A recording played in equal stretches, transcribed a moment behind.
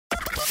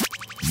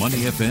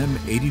Money FM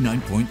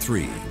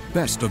 89.3.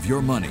 Best of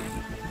your money.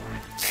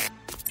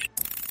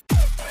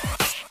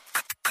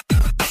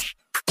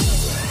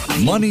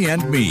 Money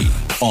and Me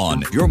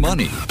on Your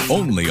Money,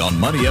 only on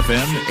Money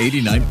FM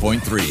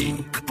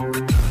 89.3.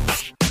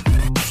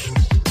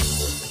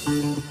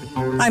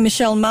 I'm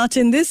Michelle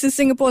Martin. This is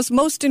Singapore's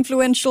most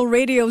influential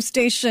radio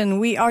station.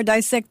 We are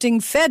dissecting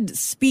Fed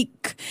speak.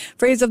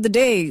 Phrase of the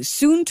day,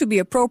 soon to be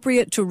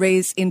appropriate to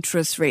raise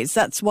interest rates.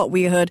 That's what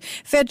we heard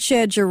Fed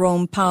Chair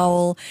Jerome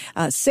Powell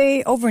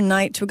say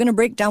overnight. We're going to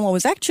break down what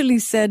was actually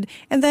said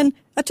and then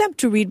attempt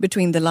to read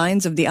between the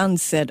lines of the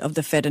unsaid of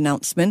the Fed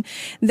announcement.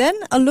 Then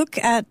a look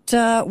at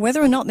whether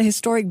or not the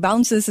historic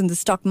bounces in the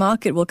stock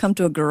market will come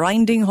to a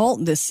grinding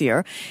halt this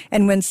year.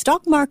 And when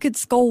stock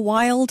markets go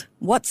wild,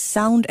 what's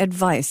sound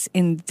advice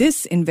in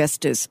this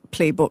investor's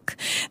playbook?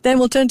 Then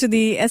we'll turn to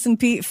the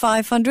S&P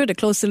 500, a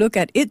closer look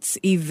at its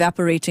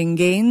evaporating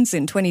gains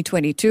in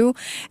 2022.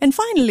 And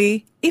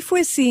finally, if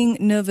we're seeing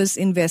nervous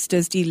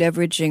investors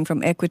deleveraging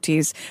from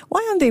equities,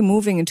 why aren't they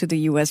moving into the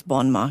U.S.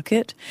 bond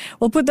market?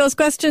 We'll put those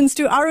questions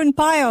to Arun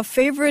Pai, our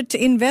favorite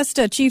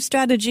investor, Chief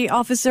Strategy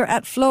Officer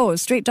at Flow.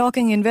 Straight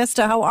Talking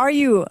Investor. How are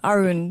you,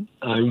 Arun?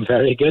 I'm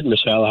very good,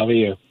 Michelle. How are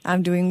you?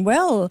 I'm doing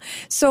well.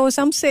 So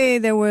some say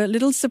there were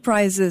little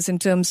surprises in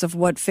terms of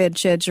what Fed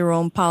Chair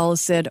Jerome Powell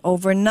said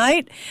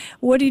overnight.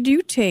 What did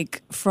you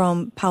take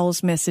from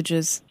Powell's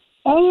messages?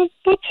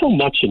 Not so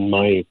much, in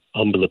my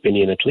humble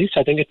opinion, at least.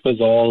 I think it was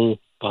all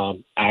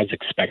as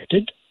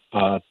expected.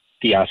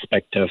 The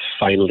aspect of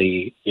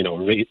finally,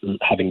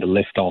 having the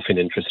lift off in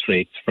interest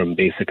rates from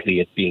basically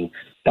it being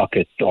stuck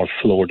at or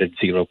floored at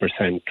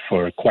 0%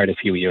 for quite a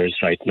few years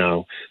right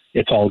now.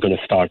 It's all going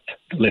to start.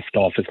 The lift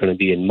off is going to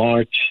be in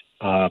March.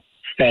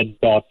 Fed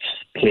dots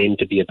claim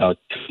to be about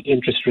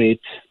interest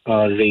rates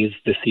raised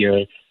this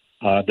year.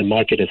 The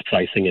market is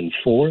pricing in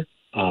 4.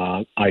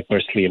 I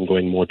personally am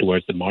going more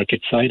towards the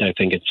market side. I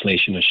think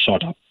inflation has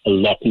shot up a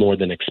lot more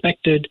than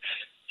expected.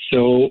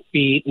 So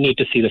we need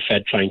to see the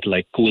Fed trying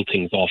to cool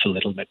things off a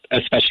little bit,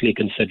 especially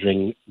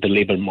considering the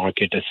labor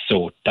market is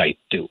so tight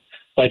too.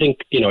 So I think,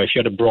 if you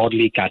had to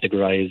broadly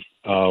categorize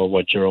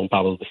what Jerome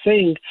Powell was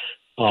saying,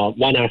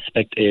 one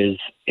aspect is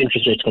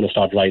interest rates going to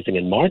start rising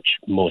in March,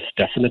 most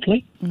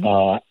definitely,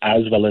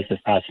 as well as this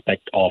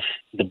aspect of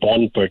the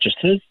bond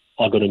purchases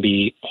are going to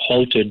be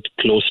halted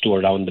close to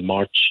around the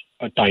March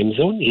time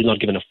zone. He's not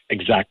given an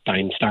exact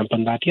time stamp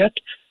on that yet,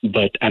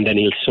 and then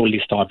he'll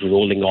slowly start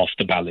rolling off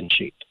the balance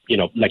sheet.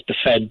 The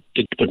Fed,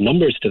 to put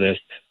numbers to this,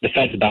 the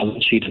Fed's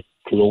balance sheet has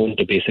grown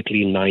to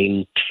basically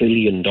 $9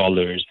 trillion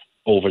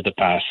over the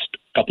past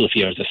couple of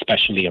years,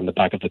 especially on the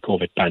back of the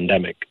COVID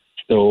pandemic.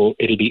 So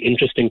it'll be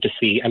interesting to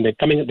see. And they're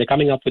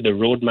coming up with a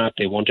roadmap.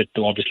 They want it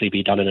to obviously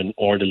be done in an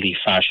orderly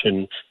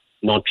fashion,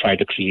 not try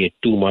to create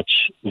too much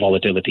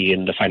volatility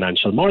in the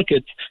financial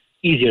markets.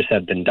 Easier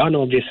said than done,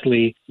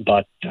 obviously,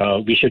 but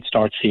we should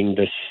start seeing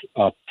this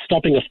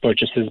stopping of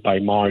purchases by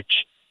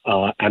March,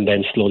 and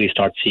then slowly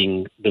start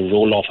seeing the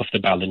roll-off of the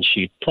balance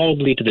sheet,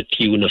 probably to the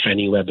tune of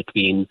anywhere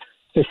between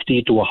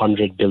 $50 to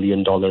 $100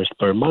 billion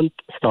per month,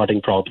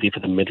 starting probably for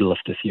the middle of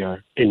this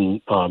year,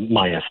 in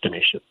my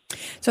estimation.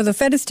 So the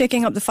Fed is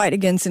taking up the fight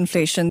against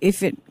inflation.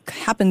 If it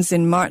happens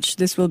in March,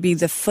 this will be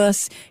the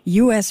first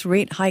U.S.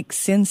 rate hike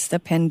since the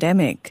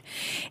pandemic.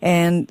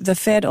 And the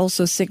Fed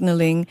also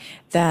signaling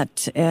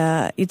that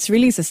it's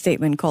released a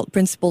statement called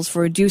Principles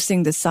for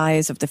Reducing the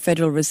Size of the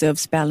Federal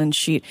Reserve's Balance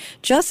Sheet,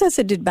 just as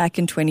it did back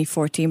in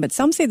 2014. But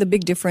some say the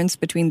big difference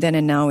between then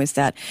and now is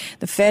that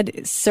the Fed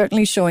is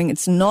certainly showing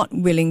it's not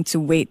willing to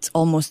wait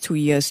almost 2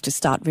 years to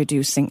start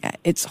reducing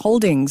its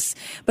holdings.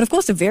 But of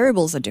course, the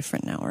variables are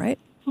different now, right?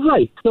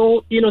 Right.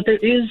 So, there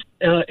is,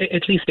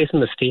 at least based on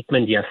the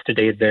statement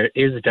yesterday, there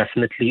is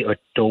definitely a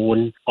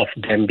tone of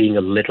them being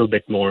a little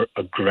bit more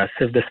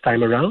aggressive this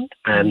time around,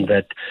 and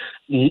that,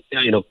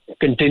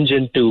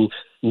 contingent to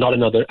not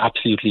another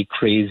absolutely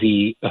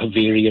crazy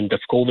variant of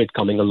COVID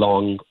coming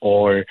along,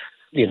 or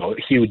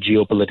huge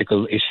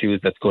geopolitical issues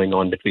that's going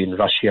on between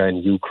Russia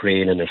and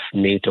Ukraine, and if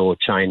NATO,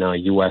 China,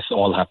 US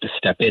all have to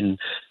step in.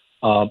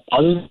 Other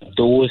than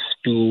those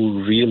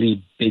two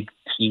really big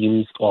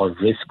themes or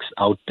risks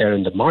out there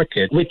in the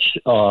market, which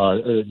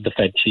the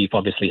Fed chief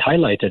obviously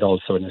highlighted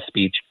also in his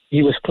speech,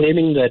 he was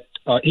claiming that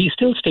he's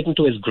still sticking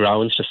to his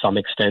grounds to some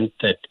extent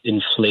that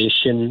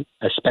inflation,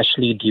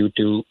 especially due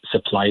to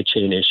supply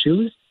chain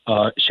issues,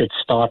 should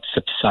start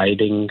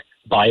subsiding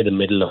by the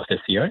middle of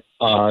this year.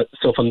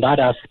 So from that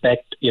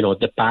aspect,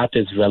 the path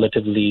is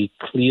relatively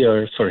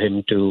clear for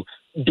him to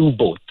do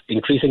both,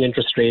 increasing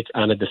interest rates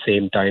and at the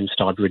same time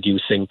start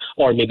reducing,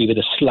 or maybe with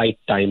a slight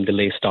time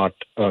delay, start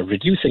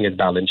reducing his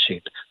balance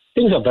sheet.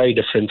 Things are very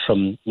different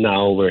from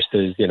now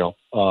versus,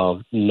 a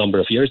number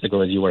of years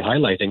ago, as you were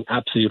highlighting.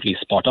 Absolutely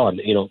spot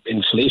on.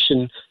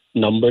 Inflation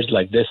numbers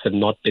like this have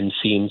not been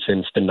seen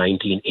since the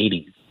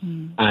 1980s.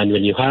 And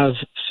when you have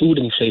food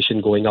inflation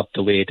going up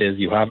the way it is,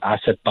 you have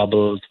asset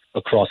bubbles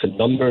across a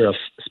number of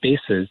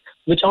spaces,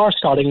 which are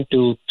starting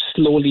to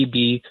slowly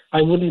be,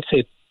 I wouldn't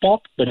say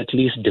pop, but at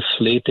least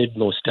deflated,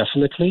 most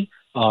definitely.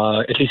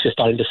 At least we're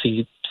starting to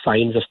see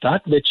signs of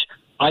that, which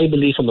I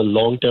believe from a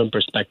long-term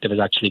perspective is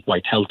actually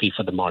quite healthy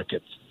for the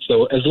markets.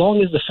 So as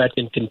long as the Fed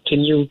can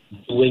continue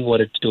doing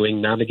what it's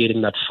doing,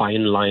 navigating that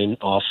fine line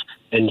of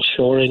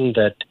ensuring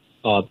that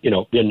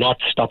we're not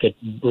stuck at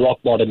rock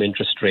bottom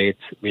interest rates,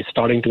 we're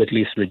starting to at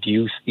least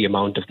reduce the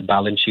amount of the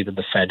balance sheet that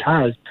the Fed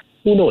has.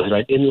 Who knows,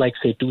 right? In like,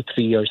 say, 2-3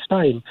 years'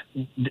 time,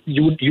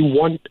 you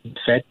want the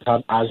Fed to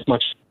have as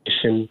much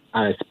cushion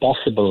as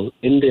possible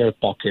in their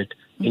pocket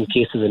in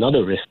case there's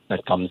another risk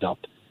that comes up.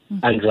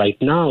 And right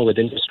now, with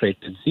interest rates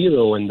at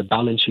zero and the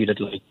balance sheet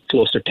at like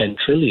close to 10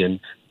 trillion,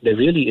 there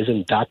really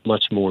isn't that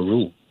much more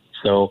room.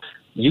 So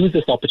use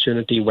this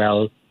opportunity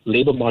well.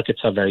 Labor markets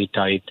are very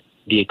tight.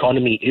 The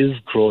economy is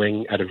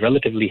growing at a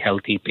relatively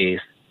healthy pace.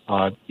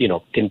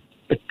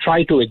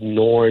 Try to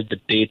ignore the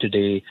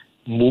day-to-day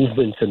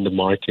movements in the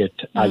market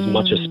as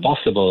much as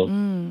possible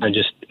and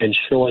just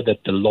ensure that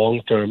the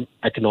long-term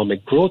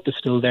economic growth is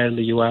still there in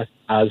the U.S.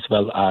 as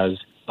well as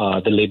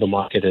the labor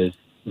market is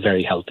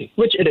very healthy,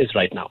 which it is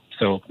right now.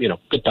 So,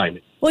 good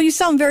timing. Well, you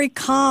sound very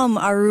calm,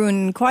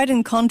 Arun, quite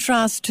in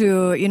contrast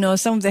to,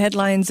 some of the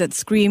headlines that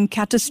scream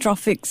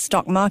catastrophic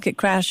stock market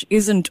crash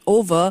isn't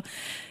over.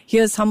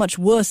 Here's how much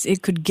worse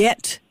it could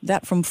get.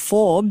 That from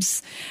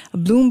Forbes.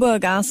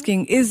 Bloomberg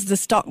asking, is the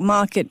stock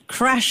market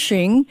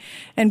crashing?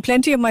 And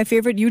plenty of my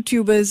favorite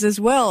YouTubers as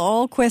well,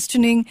 all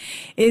questioning,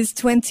 is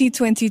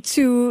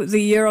 2022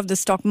 the year of the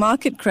stock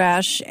market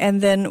crash?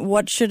 And then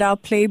what should our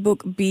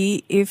playbook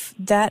be if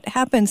that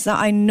happens? Now,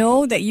 I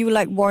know that you,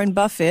 like Warren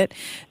Buffett,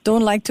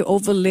 don't like to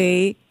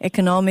overlay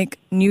economic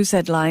news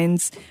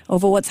headlines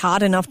over what's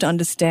hard enough to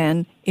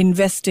understand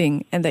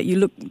investing, and that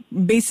you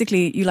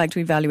like to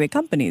evaluate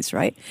companies,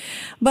 right?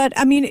 But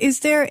I mean, is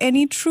there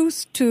any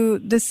truth to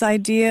this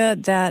idea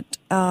that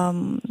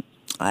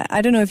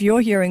I don't know if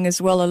you're hearing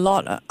as well a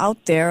lot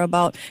out there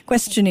about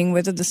questioning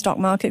whether the stock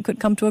market could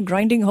come to a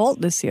grinding halt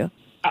this year?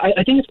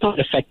 I think it's not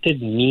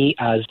affected me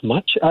as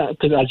much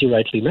because, as you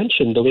rightly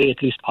mentioned, the way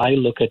at least I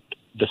look at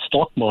the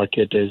stock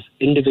market is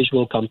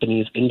individual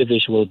companies,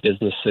 individual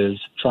businesses,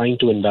 trying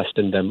to invest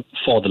in them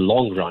for the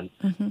long run.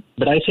 Mm-hmm.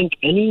 But I think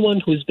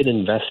anyone who's been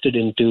invested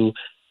into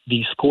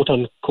these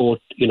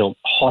quote-unquote,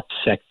 hot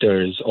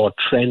sectors or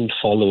trend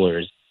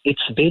followers,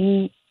 it's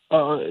been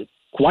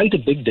quite a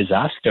big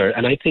disaster.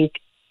 And I think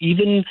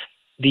even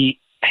the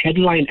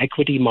headline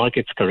equity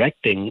markets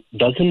correcting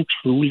doesn't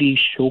truly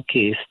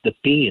showcase the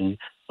pain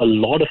a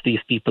lot of these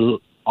people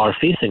are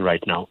facing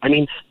right now. I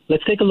mean,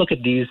 let's take a look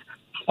at these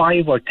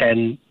 5 or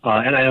 10,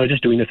 and I was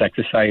just doing this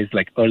exercise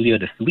like earlier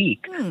this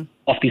week,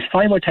 of these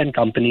 5 or 10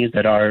 companies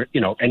that are,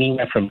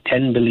 anywhere from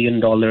 $10 billion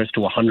to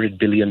 $100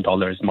 billion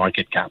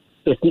market cap.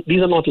 So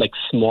these are not like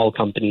small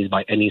companies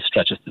by any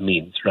stretch of the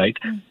means, right?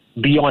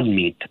 Beyond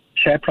Meat,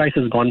 share price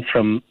has gone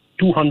from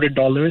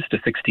 $200 to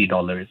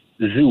 $60.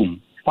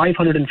 Zoom,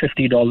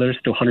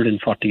 $550 to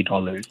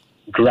 $140.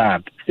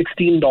 Grab,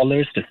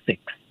 $16 to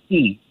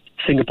 $6.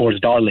 Singapore's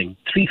darling,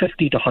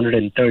 $350 to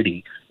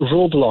 $130.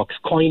 Roblox,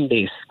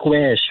 Coinbase,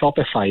 Square,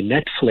 Shopify,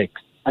 Netflix.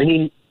 I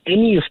mean,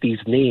 any of these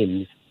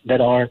names that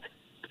are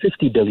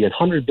 $50 billion,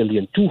 $100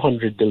 billion,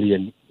 $200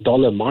 billion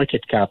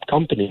market cap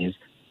companies,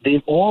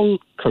 they've all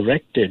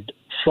corrected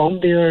from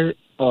their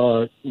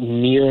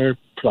near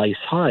price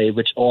high,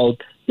 which all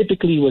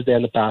typically was there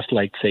in the past,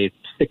 like, say,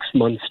 6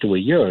 months to a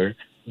year.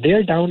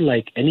 They're down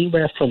like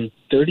anywhere from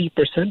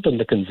 30% on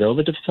the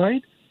conservative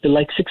side to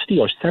like 60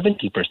 or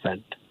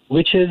 70%.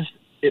 Which is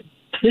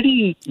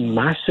pretty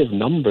massive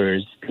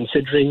numbers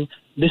considering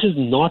this is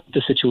not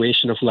the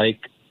situation of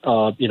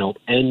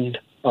end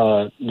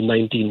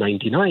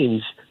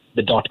 1999's,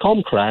 the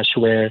dot-com crash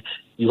where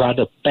you had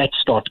a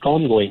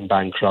Pets.com going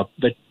bankrupt,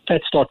 but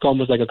Pets.com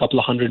was like a couple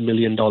of $100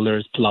 million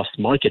plus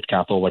market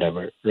cap or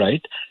whatever,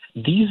 right?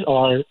 These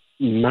are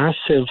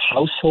massive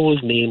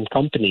household name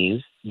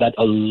companies that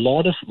a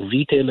lot of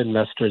retail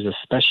investors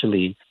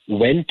especially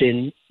went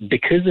in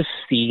because of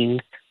seeing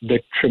the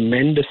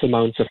tremendous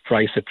amounts of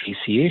price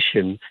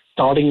appreciation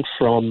starting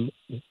from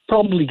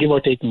probably give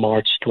or take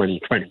March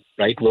 2020,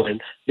 right? When,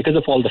 because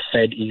of all the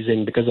Fed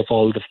easing, because of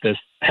all of this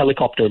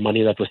helicopter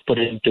money that was put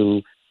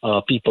into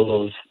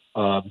people's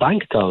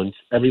bank accounts,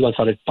 everyone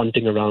started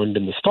punting around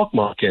in the stock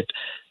market.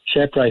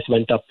 Share price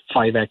went up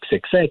 5x,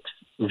 6x.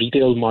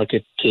 Retail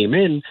market came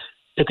in,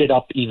 took it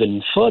up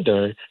even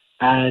further,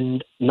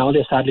 and now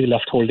they're sadly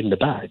left holding the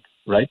bag,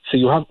 right? So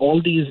you have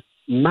all these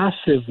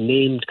massive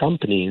named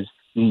companies,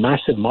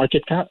 massive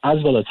market cap,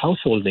 as well as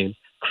household names,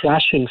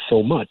 crashing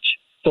so much.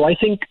 So I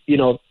think,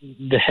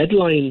 the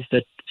headlines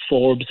that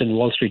Forbes and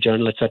Wall Street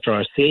Journal, et cetera,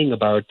 are saying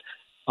about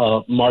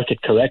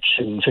market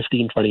correction,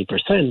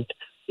 15-20%,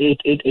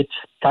 it's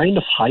kind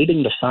of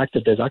hiding the fact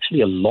that there's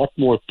actually a lot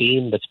more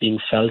pain that's being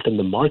felt in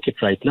the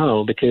market right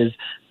now because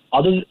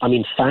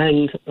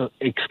FANG,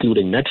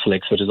 excluding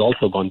Netflix, which has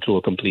also gone through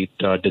a complete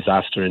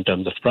disaster in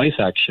terms of price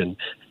action,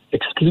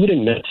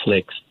 excluding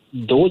Netflix,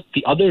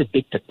 the other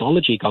big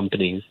technology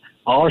companies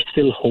are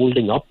still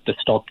holding up the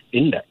stock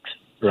index,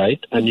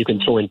 right? And you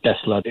can throw in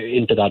Tesla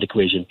into that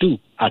equation too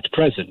at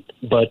present.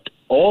 But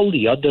all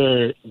the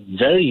other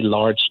very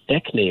large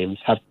tech names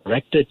have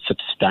corrected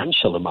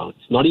substantial amounts,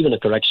 not even a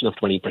correction of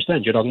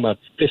 20%. You're talking about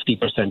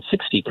 50%,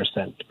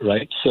 60%,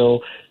 right?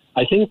 So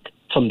I think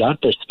from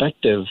that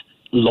perspective,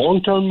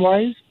 long-term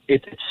wise,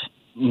 it's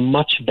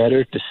much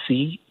better to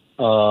see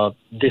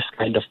this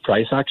kind of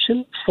price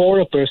action for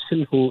a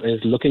person who is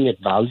looking at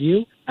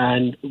value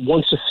and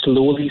wants to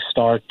slowly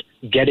start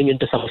getting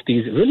into some of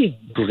these really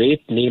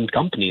great named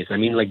companies. I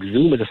mean, like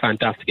Zoom is a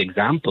fantastic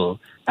example.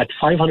 At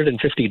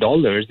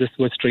 $550, this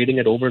was trading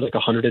at over like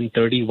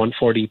 130,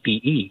 140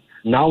 PE.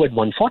 Now at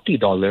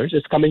 $140,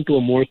 it's coming to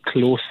a more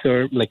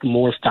closer, like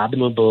more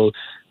fathomable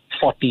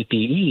 40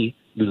 PE.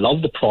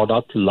 Love the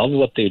product, love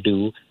what they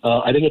do.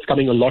 I think it's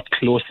coming a lot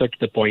closer to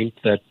the point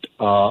that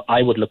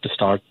I would look to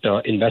start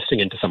investing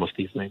into some of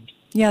these names.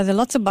 Yeah, there are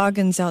lots of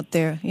bargains out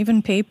there.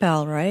 Even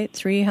PayPal, right?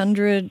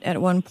 300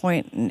 at one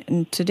point,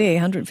 and today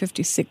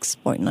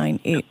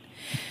 156.98.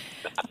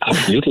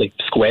 Absolutely.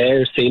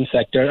 Square, same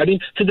sector. I mean,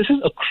 so this is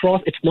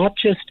across, it's not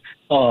just,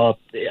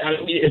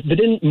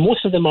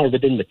 most of them are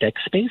within the tech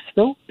space,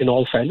 though, in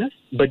all fairness.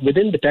 But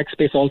within the tech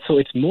space also,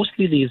 it's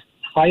mostly these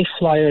high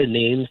flyer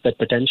names that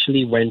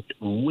potentially went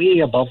way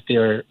above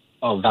their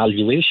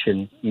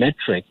valuation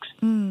metrics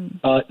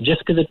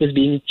just because it was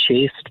being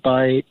chased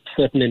by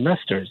certain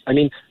investors. I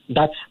mean,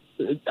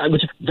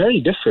 which is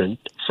very different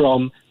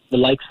from the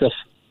likes of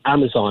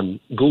Amazon,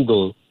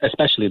 Google,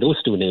 especially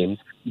those two names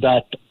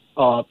that,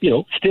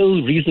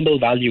 still reasonable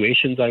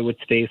valuations, I would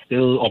say,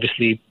 still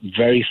obviously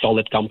very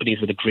solid companies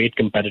with a great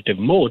competitive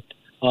moat,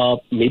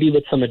 maybe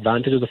with some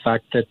advantage of the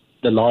fact that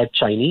the large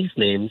Chinese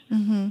names,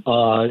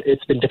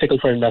 it's been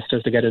difficult for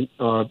investors to get in,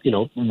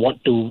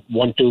 want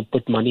to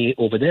put money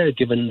over there,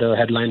 given the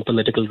headline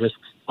political risks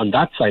on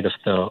that side of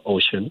the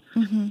ocean.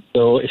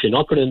 So if you're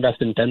not going to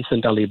invest in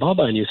Tencent,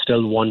 Alibaba, and you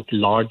still want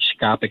large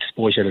cap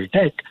exposure to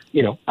tech,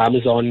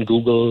 Amazon,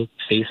 Google,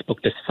 Facebook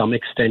to some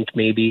extent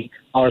maybe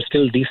are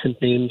still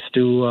decent names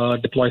to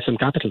deploy some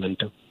capital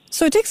into.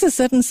 So it takes a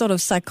certain sort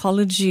of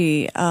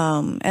psychology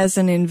as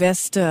an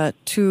investor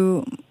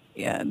to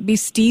be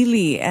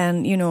steely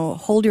and,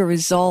 hold your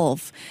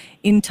resolve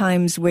in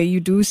times where you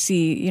do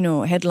see,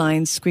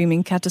 headlines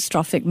screaming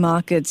catastrophic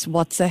markets,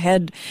 what's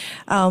ahead.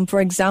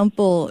 For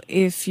example,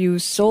 if you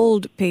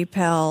sold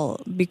PayPal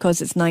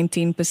because it's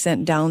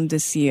 19% down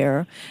this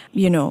year,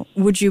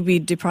 would you be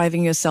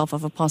depriving yourself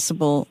of a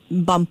possible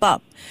bump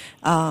up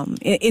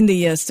in the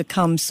years to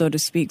come, so to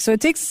speak? So it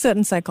takes a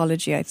certain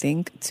psychology, I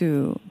think,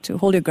 to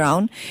hold your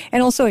ground.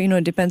 And also,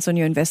 it depends on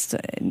your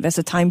investor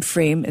time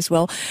frame as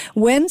well.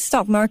 When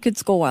stock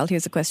markets go wild,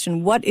 here's a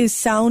question. What is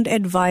sound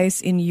advice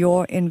in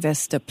your investor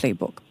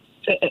playbook?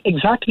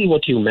 Exactly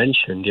what you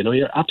mentioned.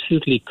 You're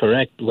absolutely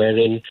correct,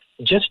 wherein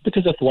just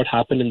because of what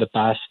happened in the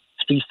past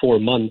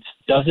 3-4 months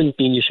doesn't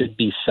mean you should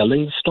be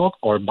selling the stock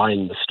or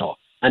buying the stock.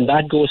 And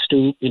that goes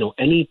to,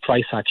 any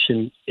price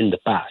action in the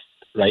past,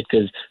 right?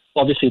 Because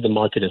obviously the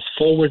market is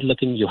forward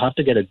looking. You have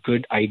to get a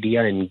good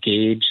idea and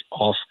gauge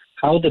of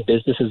how the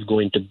business is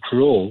going to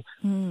grow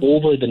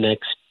over the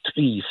next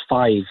 3,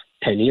 5,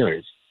 10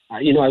 years.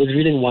 I was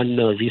reading one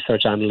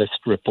research analyst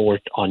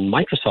report on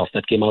Microsoft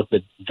that came out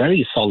with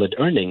very solid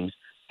earnings.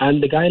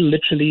 And the guy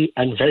literally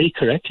and very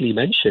correctly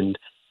mentioned,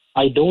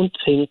 I don't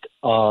think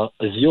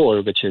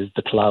Azure, which is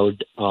the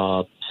cloud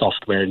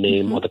software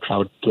name or the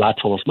cloud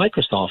platform of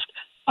Microsoft,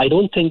 I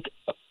don't think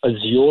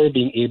Azure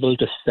being able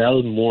to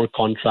sell more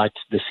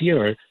contracts this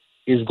year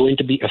is going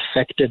to be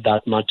affected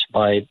that much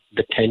by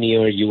the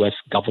 10-year U.S.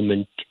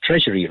 government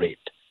treasury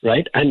rate,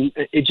 right? And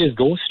it just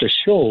goes to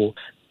show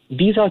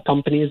these are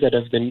companies that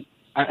have been,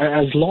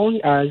 as long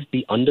as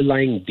the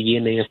underlying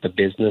DNA of the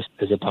business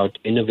is about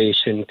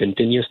innovation,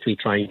 continuously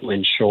trying to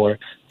ensure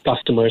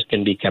customers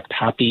can be kept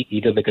happy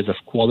either because of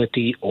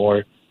quality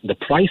or the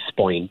price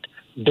point,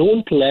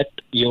 don't let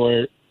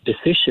your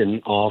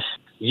decision of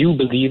you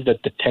believe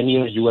that the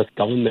 10-year U.S.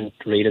 government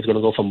rate is going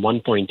to go from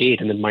 1.8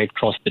 and it might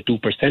cross the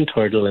 2%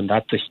 hurdle, and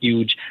that's a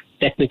huge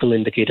technical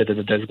indicator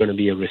that there's going to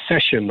be a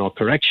recession or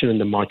correction in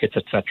the markets,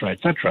 et cetera, et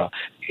cetera.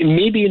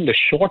 Maybe in the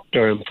short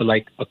term, for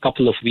like a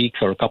couple of weeks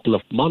or a couple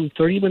of months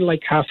or even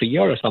like half a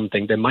year or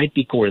something, there might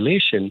be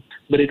correlation,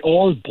 but it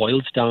all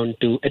boils down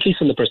to, at least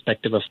from the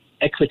perspective of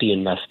equity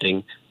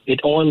investing,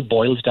 it all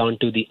boils down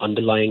to the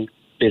underlying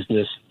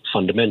business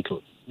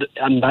fundamentals.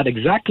 And that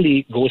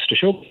exactly goes to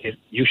show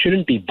you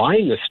shouldn't be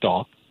buying a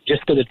stock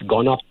just because it's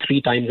gone up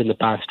 3 times in the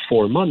past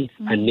 4 months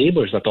and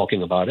neighbors are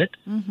talking about it,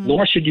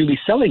 nor should you be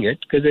selling it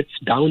because it's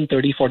down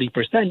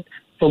 30-40%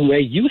 from where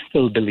you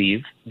still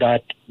believe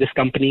that this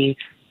company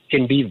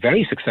can be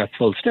very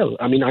successful still.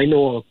 I mean, I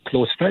know a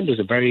close friend who's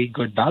a very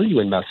good value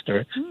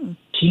investor.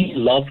 He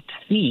loved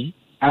C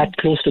at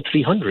close to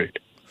 300.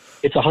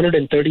 It's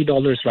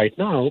 $130 right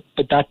now,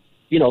 but that,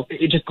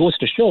 it just goes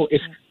to show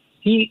if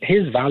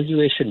his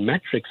valuation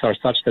metrics are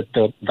such that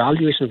the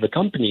valuation of the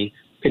company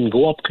can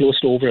go up close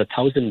to over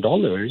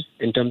 $1,000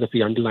 in terms of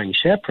the underlying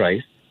share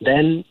price,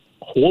 then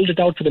hold it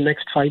out for the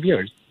next 5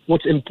 years.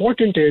 What's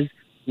important is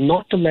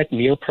not to let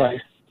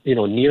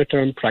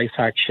near-term price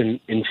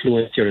action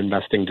influence your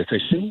investing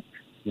decision.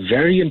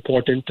 very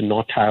important to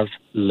not have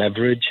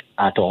leverage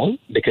at all,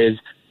 because,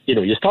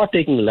 you start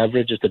taking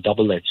leverage as a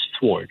double-edged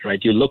sword,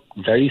 right? You look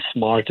very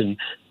smart and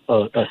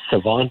a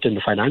savant in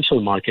the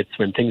financial markets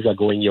when things are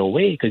going your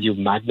way because you've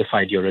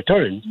magnified your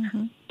returns.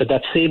 Mm-hmm. But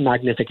that same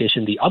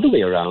magnification the other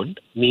way around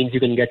means you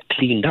can get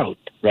cleaned out,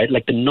 right?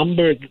 Like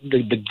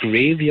the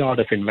graveyard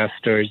of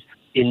investors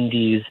in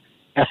these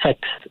FX,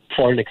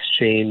 foreign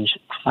exchange,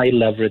 high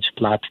leverage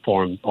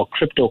platforms or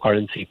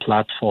cryptocurrency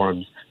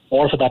platforms,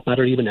 or for that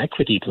matter, even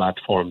equity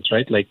platforms,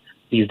 right? Like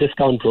these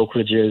discount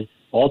brokerages,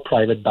 all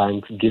private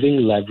banks giving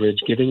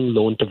leverage, giving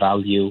loan to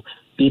value,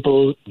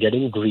 people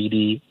getting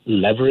greedy,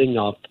 levering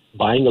up,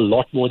 buying a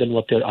lot more than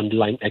what their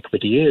underlying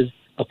equity is.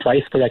 A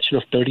price correction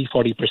of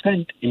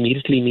 30-40%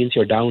 immediately means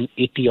you're down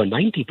 80 or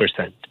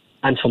 90%.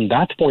 And from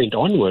that point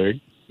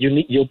onward,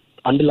 your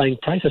underlying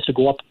price has to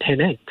go up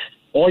 10x,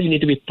 or you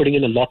need to be putting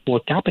in a lot more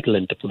capital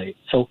into play.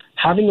 So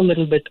having a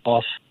little bit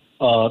of,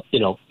 a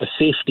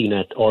safety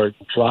net or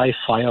dry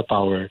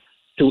firepower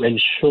to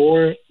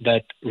ensure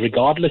that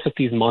regardless of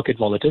these market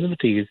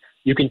volatilities,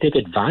 you can take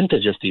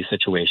advantage of these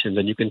situations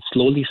and you can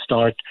slowly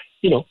start,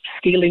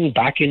 scaling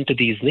back into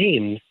these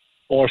names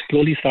or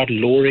slowly start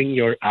lowering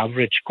your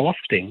average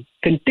costing,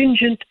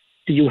 contingent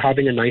to you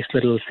having a nice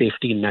little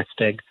safety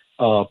nest egg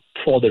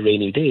for the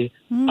rainy day,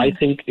 I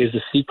think is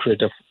the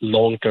secret of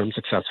long-term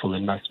successful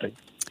investing.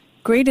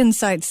 Great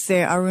insights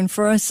there, Arun,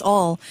 for us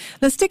all.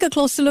 Let's take a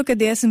closer look at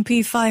the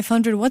S&P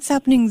 500. What's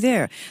happening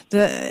there?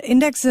 The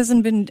index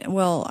hasn't been,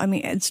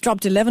 it's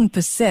dropped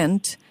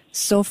 11%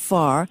 so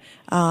far,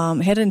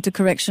 headed into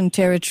correction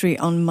territory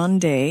on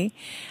Monday.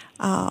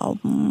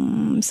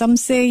 Some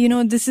say,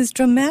 this is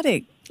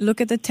dramatic.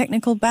 Look at the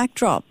technical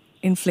backdrop.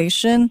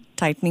 Inflation,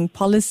 tightening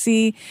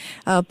policy,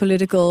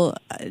 geopolitical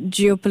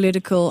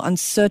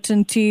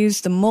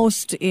uncertainties, the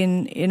most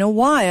in a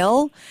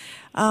while.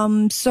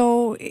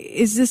 So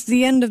is this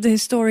the end of the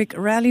historic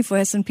rally for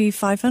S&P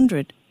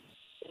 500?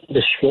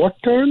 The short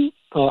term,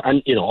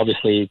 and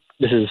obviously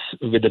this is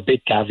with the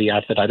big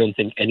caveat that I don't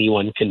think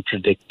anyone can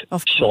predict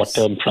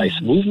short-term price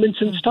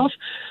movements and stuff,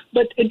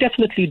 but it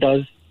definitely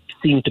does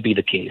seem to be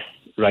the case,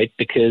 right?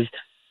 Because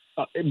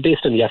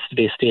based on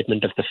yesterday's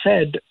statement of the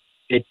Fed,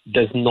 it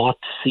does not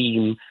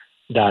seem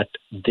that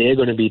they're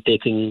going to be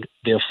taking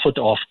their foot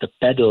off the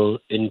pedal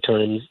in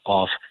terms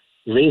of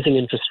raising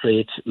interest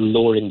rates,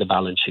 lowering the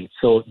balance sheet.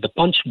 So the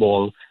punch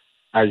ball,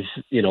 as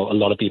a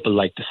lot of people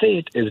like to say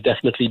it, is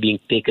definitely being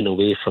taken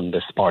away from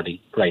this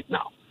party right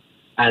now.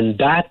 And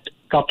that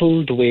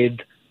coupled with,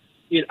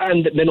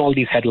 and then all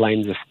these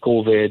headlines of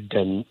COVID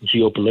and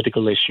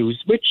geopolitical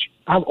issues, which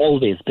have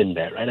always been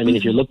there, right? I mean,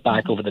 if you look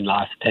back over the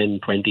last 10,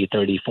 20,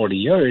 30, 40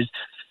 years,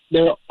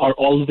 there are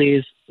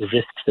always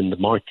risks in the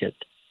market.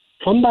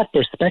 From that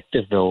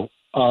perspective, though,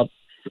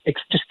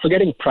 just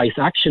forgetting price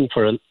action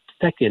for a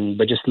second,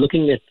 but just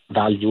looking at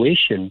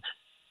valuation,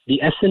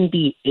 the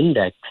S&P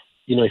index,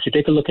 if you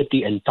take a look at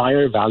the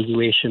entire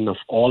valuation of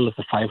all of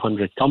the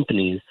 500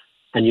 companies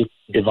and you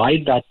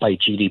divide that by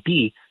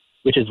GDP,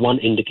 which is one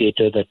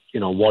indicator that,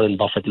 Warren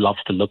Buffett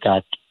loves to look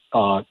at,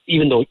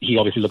 even though he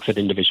obviously looks at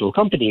individual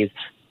companies,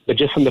 but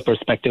just from the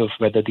perspective of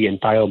whether the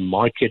entire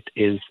market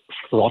is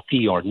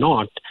frothy or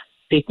not,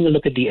 taking a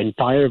look at the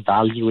entire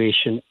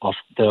valuation of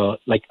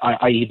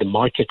i.e. the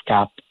market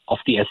cap of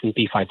the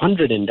S&P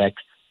 500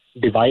 index,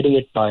 dividing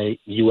it by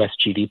US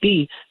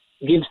GDP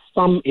gives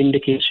some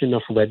indication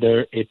of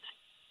whether it's,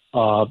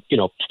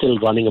 still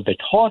running a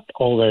bit hot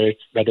or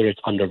whether it's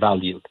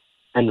undervalued.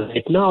 And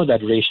right now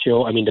that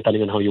ratio,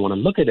 depending on how you want to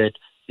look at it,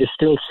 is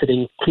still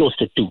sitting close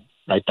to 2,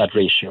 right, that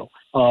ratio.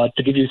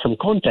 To give you some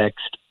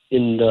context,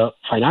 in the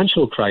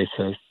financial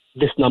crisis,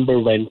 this number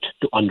went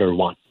to under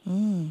 1.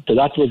 So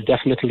that was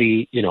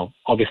definitely,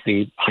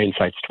 obviously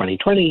hindsight's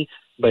 2020,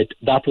 but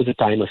that was a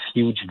time of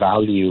huge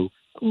value.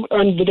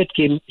 And with it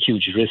came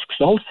huge risks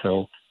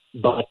also.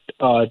 But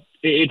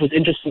it was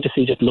interesting to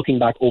see, just looking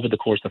back over the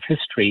course of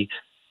history,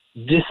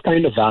 this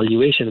kind of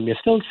valuation, and we're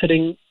still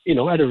sitting,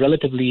 at a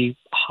relatively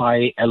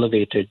high,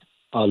 elevated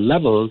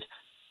levels,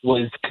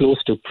 was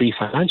close to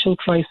pre-financial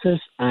crisis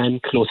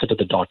and closer to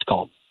the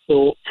dot-com.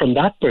 So from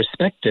that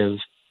perspective,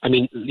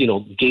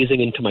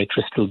 gazing into my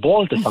crystal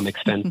ball to some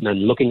extent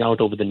and looking out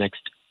over the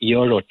next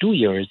year or 2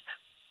 years,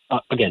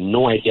 again,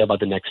 no idea about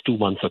the next 2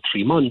 months or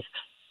 3 months,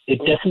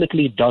 it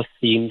definitely does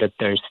seem that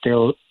there's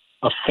still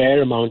a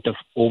fair amount of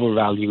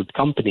overvalued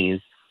companies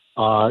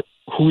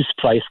whose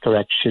price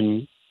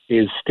correction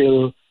is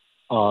still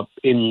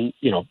in,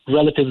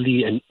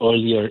 relatively an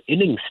earlier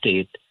inning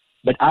state.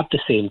 But at the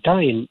same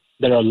time,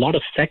 there are a lot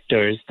of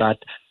sectors that,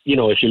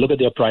 if you look at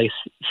their price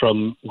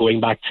from going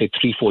back, say,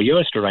 3-4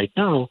 years to right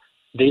now,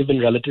 they've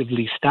been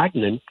relatively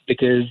stagnant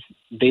because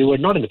they were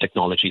not in the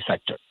technology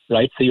sector,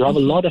 right? So you have a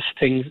lot of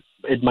things.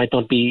 It might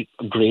not be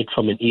great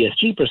from an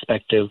ESG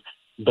perspective,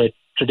 but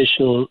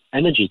traditional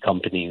energy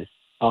companies,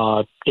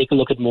 take a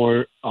look at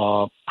more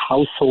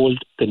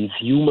household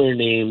consumer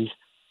names,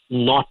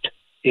 not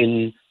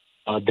in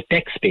the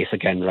tech space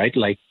again, right?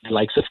 Like the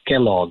likes of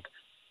Kellogg,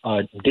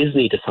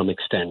 Disney to some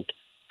extent,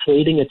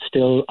 trading at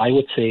still, I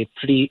would say,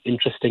 pretty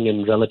interesting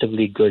and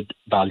relatively good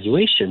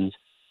valuations,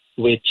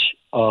 which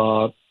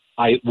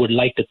I would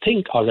like to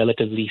think are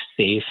relatively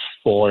safe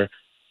for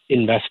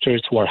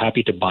investors who are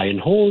happy to buy and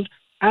hold.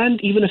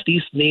 And even if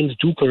these names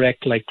do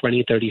correct like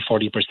 20, 30,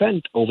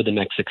 40% over the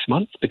next 6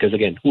 months, because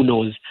again, who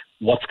knows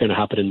what's going to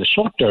happen in the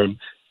short term,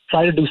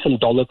 try to do some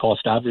dollar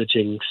cost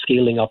averaging,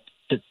 scaling up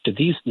to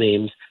these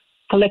names,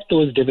 collect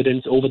those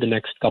dividends over the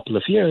next couple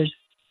of years.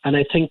 And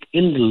I think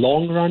in the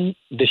long run,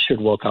 this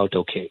should work out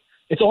okay.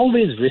 It's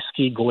always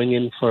risky going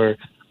in for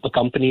a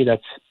company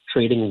that's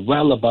trading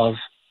well above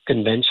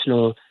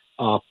conventional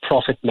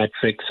profit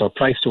metrics or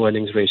price to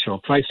earnings ratio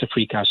or price to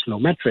free cash flow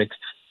metrics,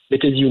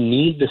 because you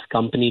need this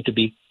company to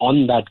be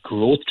on that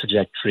growth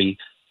trajectory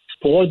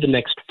for the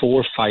next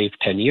 4, 5,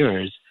 10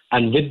 years.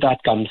 And with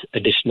that comes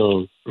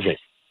additional risk,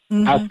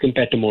 as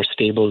compared to more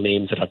stable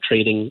names that are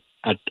trading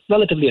at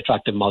relatively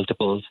attractive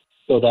multiples,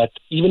 so that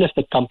even if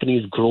the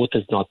company's growth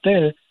is not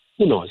there,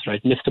 who knows,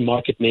 right? Mr.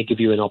 Market may give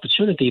you an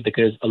opportunity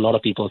because a lot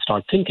of people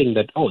start thinking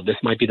that, oh, this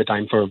might be the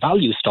time for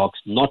value stocks,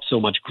 not so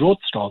much growth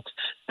stocks.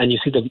 And you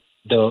see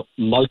the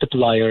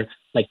multiplier,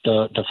 like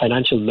the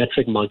financial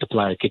metric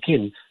multiplier kick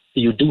in.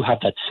 You do have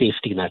that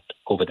safety net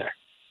over there.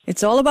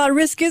 It's all about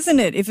risk, isn't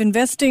it? If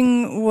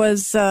investing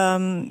was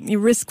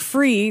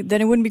risk-free,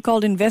 then it wouldn't be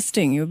called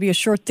investing. It would be a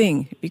short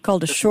thing. It'd be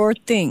called a short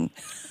thing.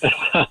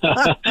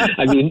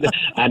 I mean,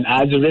 and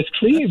as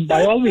risk-free,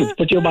 by all means,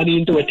 put your money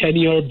into a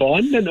 10-year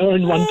bond and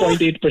earn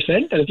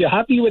 1.8%. And if you're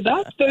happy with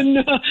that,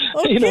 then,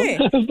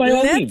 by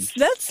all means.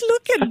 Let's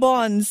look at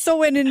bonds. So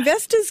when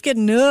investors get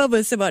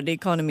nervous about the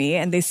economy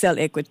and they sell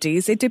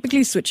equities, they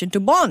typically switch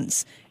into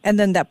bonds. And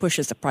then that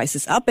pushes the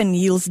prices up and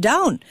yields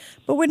down.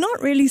 But we're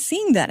not really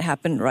seeing that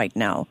happen right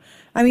now.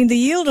 I mean, the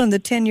yield on the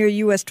 10-year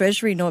U.S.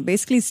 Treasury note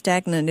basically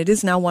stagnant. It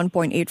is now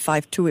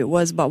 1.852. It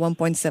was about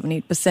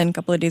 1.78% a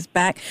couple of days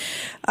back.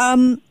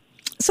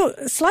 So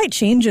slight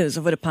changes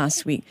over the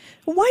past week.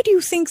 Why do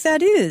you think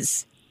that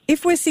is?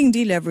 If we're seeing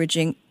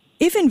deleveraging,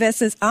 if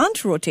investors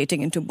aren't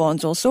rotating into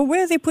bonds also,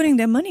 where are they putting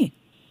their money?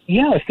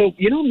 Yeah, so,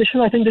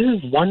 Michelle, I think this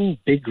is one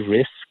big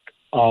risk.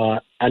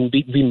 And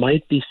we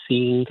might be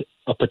seeing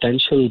a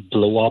potential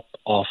blow up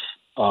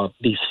of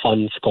these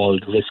funds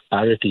called risk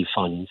parity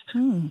funds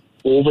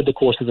over the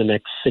course of the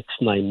next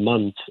 6-9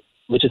 months,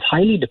 which is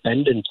highly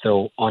dependent,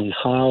 though, on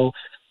how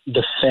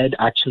the Fed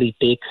actually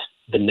takes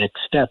the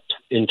next steps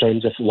in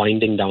terms of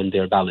winding down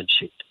their balance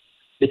sheet.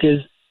 Because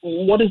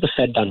what has the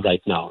Fed done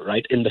right now,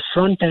 right? In the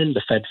front end,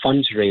 the Fed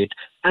funds rate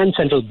and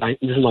central bank,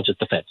 this is not just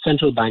the Fed,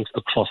 central banks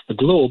across the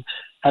globe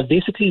have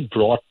basically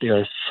brought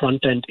their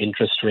front end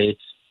interest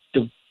rates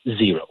to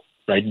zero,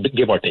 right?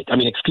 Give or take. I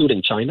mean,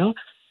 excluding China,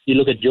 you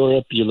look at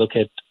Europe, you look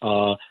at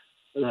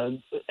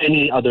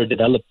any other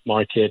developed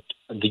market,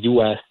 the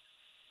US,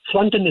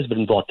 front end has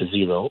been brought to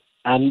zero.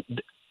 And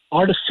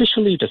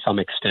artificially, to some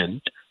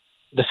extent,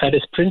 the Fed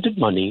has printed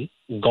money,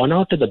 gone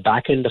out to the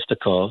back end of the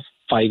curve,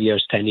 5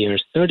 years, 10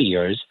 years, 30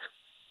 years,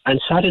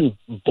 and sat and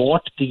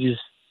bought these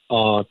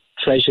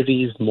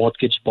treasuries,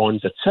 mortgage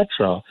bonds,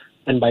 etc.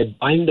 And by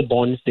buying the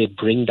bonds, they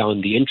bring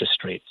down the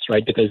interest rates,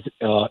 right? Because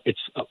it's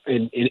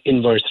in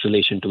inverse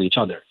relation to each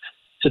other.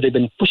 So they've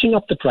been pushing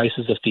up the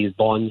prices of these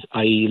bonds,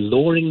 i.e.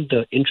 lowering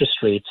the interest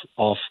rates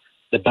of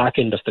the back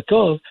end of the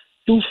curve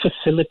to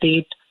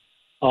facilitate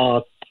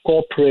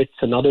corporates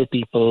and other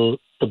people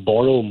to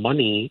borrow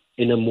money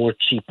in a more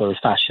cheaper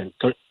fashion.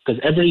 Because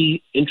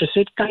every interest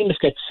rate kind of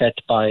gets set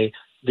by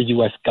the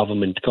US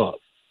government curve.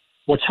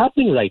 What's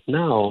happening right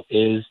now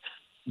is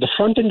the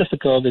front end of the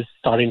curve is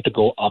starting to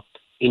go up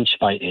inch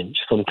by inch.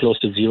 From close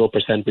to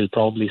 0%, we'll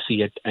probably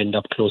see it end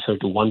up closer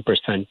to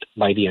 1%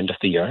 by the end of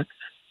the year.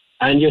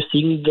 And you're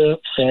seeing the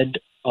Fed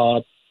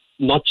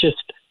not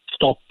just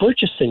stop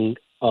purchasing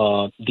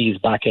these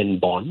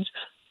back-end bonds,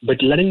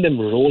 but letting them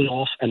roll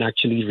off and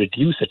actually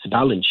reduce its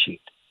balance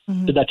sheet.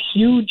 Mm-hmm. So that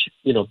huge,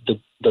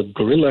 the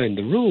gorilla in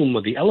the room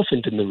or the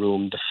elephant in the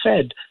room, the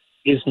Fed,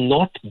 is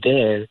not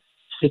there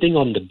sitting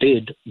on the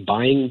bid,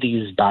 buying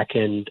these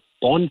back-end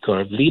bond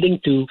curve, leading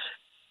to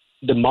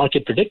the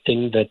market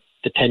predicting that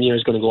the 10-year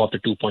is going to go up to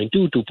 2.2,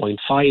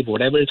 2.5,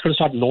 whatever. It's going to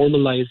start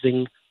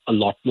normalizing a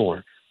lot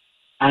more.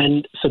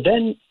 And so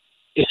then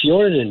if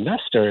you're an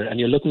investor and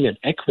you're looking at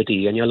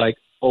equity and you're like,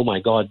 oh my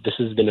God, this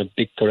has been a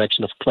big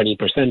correction of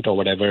 20% or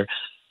whatever,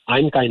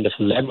 I'm kind of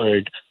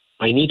levered,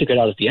 I need to get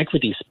out of the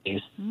equity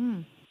space.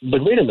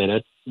 But wait a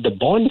minute, the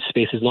bond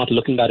space is not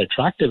looking that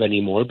attractive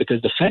anymore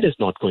because the Fed is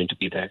not going to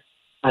be there.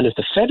 And if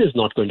the Fed is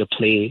not going to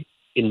play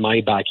in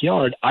my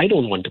backyard, I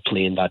don't want to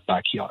play in that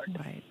backyard.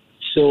 Right.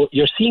 So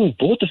you're seeing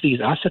both of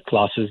these asset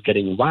classes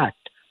getting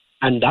whacked.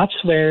 And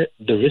that's where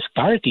the risk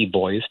parity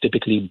boys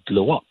typically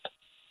blow up.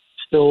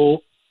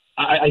 So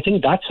I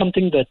think that's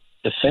something that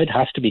the Fed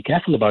has to be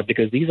careful about,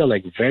 because these are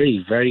like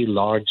very, very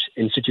large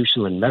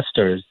institutional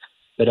investors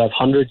that have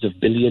hundreds of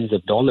billions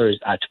of dollars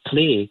at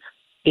play,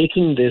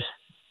 taking this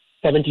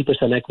 70%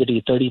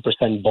 equity,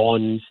 30%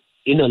 bonds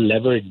in a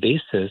levered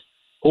basis,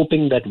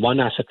 hoping that one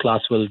asset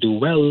class will do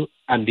well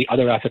and the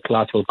other asset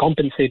class will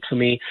compensate for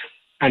me.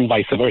 and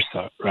vice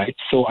versa, right?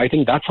 So I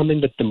think that's something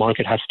that the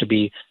market has to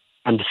be,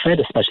 and the Fed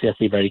especially has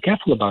to be very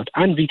careful about,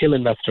 and retail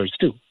investors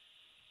too.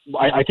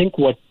 I think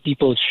what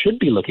people should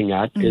be looking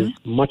at is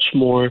much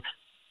more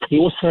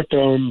closer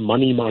term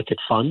money market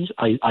funds.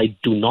 I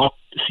do not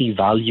see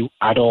value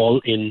at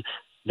all in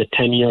the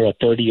 10-year or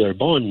 30-year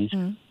bonds.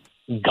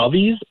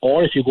 Govies,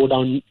 or if you go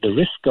down the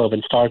risk curve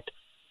and start,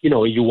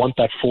 you want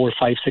that 4,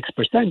 5,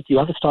 6%, you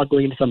have to start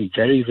going into some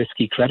very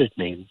risky credit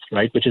names,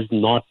 right? Which is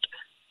not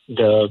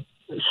the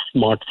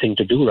smart thing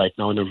to do right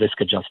now on a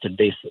risk-adjusted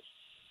basis.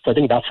 So I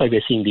think that's why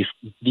we're seeing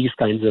these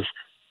kinds of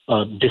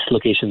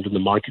dislocations in the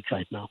market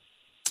right now.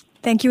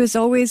 Thank you as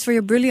always for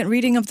your brilliant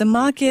reading of the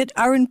market.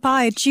 Arun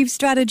Pai, Chief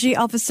Strategy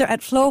Officer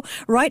at Flow,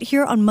 right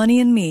here on Money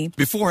and Me.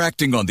 Before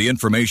acting on the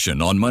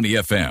information on Money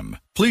FM,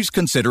 please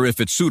consider if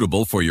it's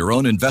suitable for your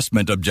own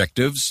investment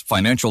objectives,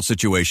 financial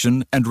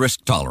situation, and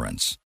risk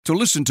tolerance. To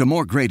listen to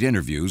more great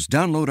interviews,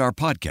 download our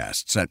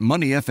podcasts at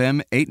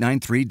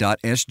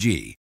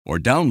moneyfm893.sg or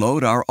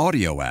download our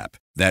audio app.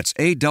 That's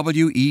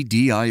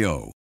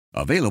AWEDIO.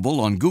 Available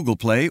on Google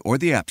Play or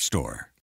the App Store.